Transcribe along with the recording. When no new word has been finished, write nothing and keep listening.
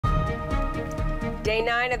Day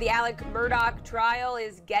 9 of the Alex Murdaugh trial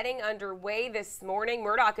is getting underway this morning.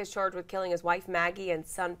 Murdaugh is charged with killing his wife Maggie and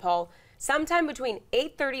son Paul sometime between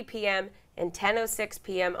 8:30 p.m. and 10:06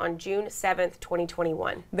 p.m. on June 7th,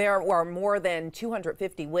 2021. There are more than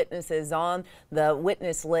 250 witnesses on the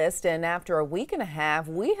witness list, and after a week and a half,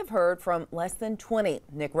 we have heard from less than 20.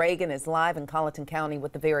 Nick Reagan is live in Colleton County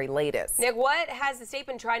with the very latest. Nick, what has the state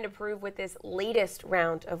been trying to prove with this latest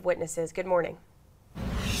round of witnesses? Good morning.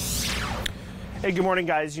 Hey, good morning,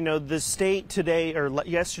 guys. You know, the state today, or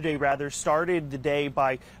yesterday rather, started the day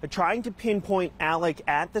by trying to pinpoint Alec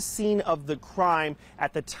at the scene of the crime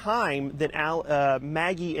at the time that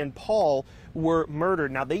Maggie and Paul were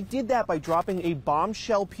murdered. Now, they did that by dropping a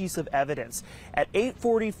bombshell piece of evidence. At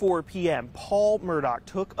 8:44 p.m., Paul Murdaugh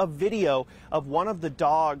took a video of one of the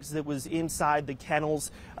dogs that was inside the kennels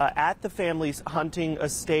at the family's hunting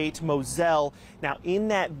estate, Moselle. Now, in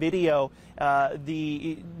that video,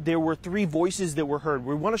 there were three voices that were heard.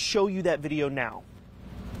 We want to show you that video now.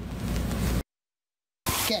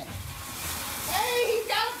 Okay. Hey, he's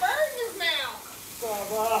got a bird in his mouth.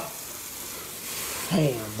 Bubba.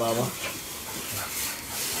 Hey, Bubba.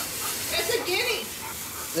 It's a guinea.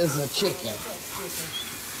 This is a chicken.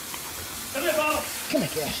 Come here, Bubba. Come here,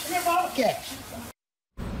 Cash. Come here, Bubba. Cash.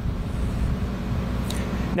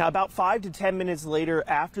 Now, about 5 to 10 minutes later,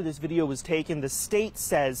 after this video was taken, the state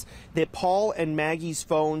says that Paul and Maggie's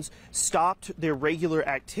phones stopped their regular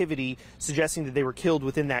activity, suggesting that they were killed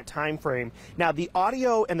within that time frame. Now, the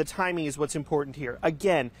audio and the timing is what's important here.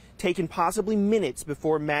 Again, taken possibly minutes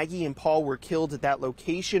before Maggie and Paul were killed at that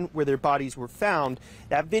location where their bodies were found.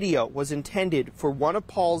 That video was intended for one of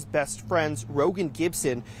Paul's best friends, Rogan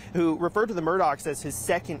Gibson, who referred to the Murdaughs as his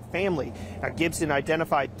second family. Now, Gibson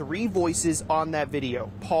identified three voices on that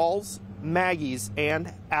video: Paul's, Maggie's,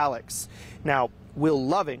 and Alex. Now, Will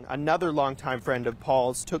Loving, another longtime friend of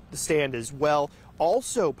Paul's, took the stand as well,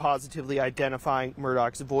 also positively identifying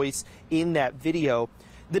Murdaugh's voice in that video.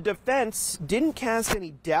 The defense didn't cast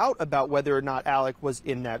any doubt about whether or not Alec was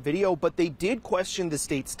in that video, but they did question the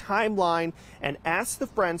state's timeline and asked the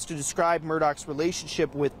friends to describe Murdaugh's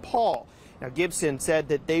relationship with Paul. Now, Gibson said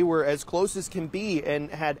that they were as close as can be and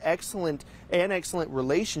had an excellent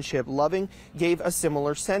relationship. Loving gave a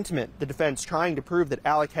similar sentiment, the defense trying to prove that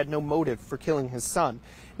Alec had no motive for killing his son.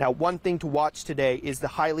 Now, one thing to watch today is the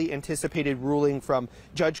highly anticipated ruling from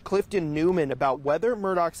Judge Clifton Newman about whether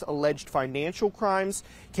Murdaugh's alleged financial crimes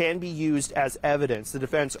can be used as evidence. The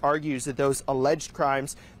defense argues that those alleged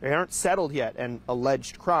crimes, they aren't settled yet, and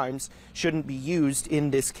alleged crimes shouldn't be used in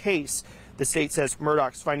this case. The state says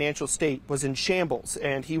Murdaugh's financial state was in shambles,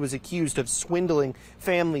 and he was accused of swindling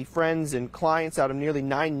family, friends, and clients out of nearly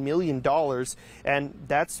 $9 million, and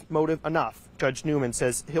that's motive enough. Judge Newman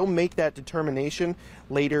says he'll make that determination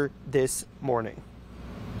later this morning.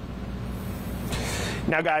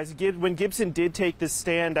 Now, guys, when Gibson did take this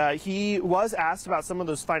stand, he was asked about some of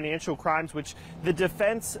those financial crimes, which the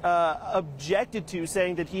defense objected to,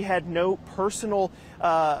 saying that he had no personal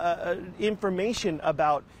information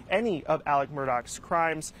about any of Alex Murdaugh's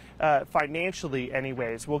crimes, financially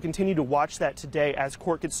anyways. We'll continue to watch that today as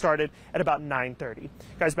court gets started at about 9:30.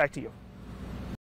 Guys, back to you.